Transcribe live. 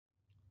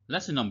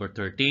Lesson number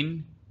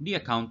 13, the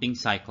accounting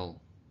cycle.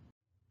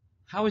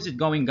 How is it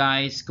going,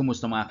 guys?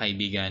 Kumusta mga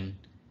kaibigan?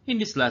 In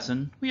this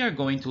lesson, we are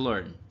going to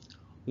learn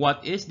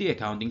what is the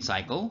accounting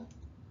cycle?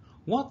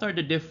 What are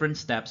the different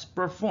steps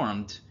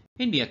performed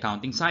in the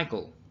accounting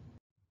cycle?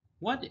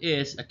 What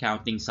is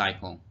accounting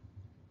cycle?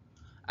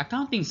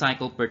 Accounting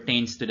cycle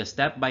pertains to the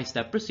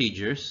step-by-step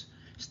procedures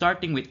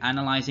starting with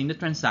analyzing the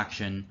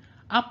transaction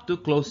up to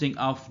closing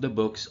of the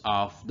books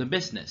of the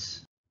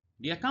business.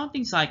 The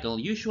accounting cycle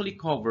usually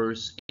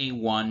covers a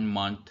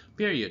 1-month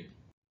period.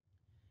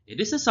 It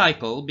is a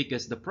cycle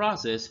because the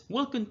process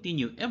will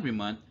continue every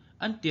month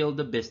until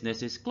the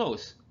business is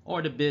closed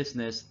or the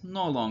business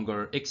no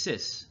longer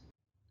exists.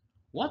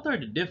 What are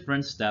the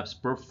different steps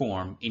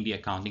performed in the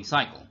accounting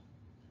cycle?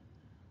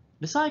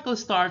 The cycle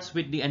starts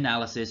with the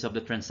analysis of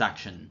the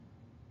transaction.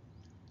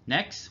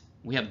 Next,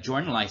 we have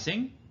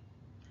journalizing.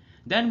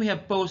 Then we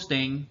have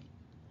posting.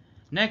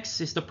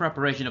 Next is the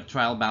preparation of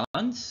trial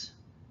balance.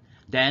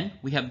 Then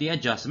we have the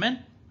adjustment.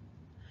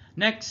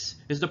 Next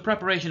is the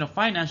preparation of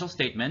financial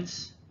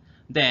statements.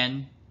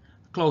 Then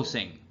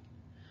closing.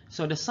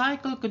 So the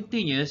cycle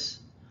continues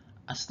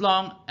as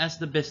long as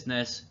the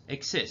business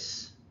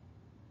exists.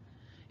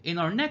 In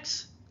our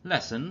next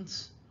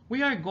lessons,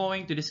 we are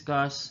going to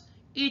discuss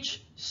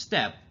each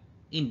step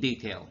in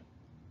detail.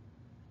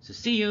 So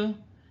see you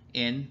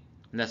in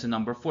lesson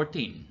number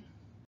 14.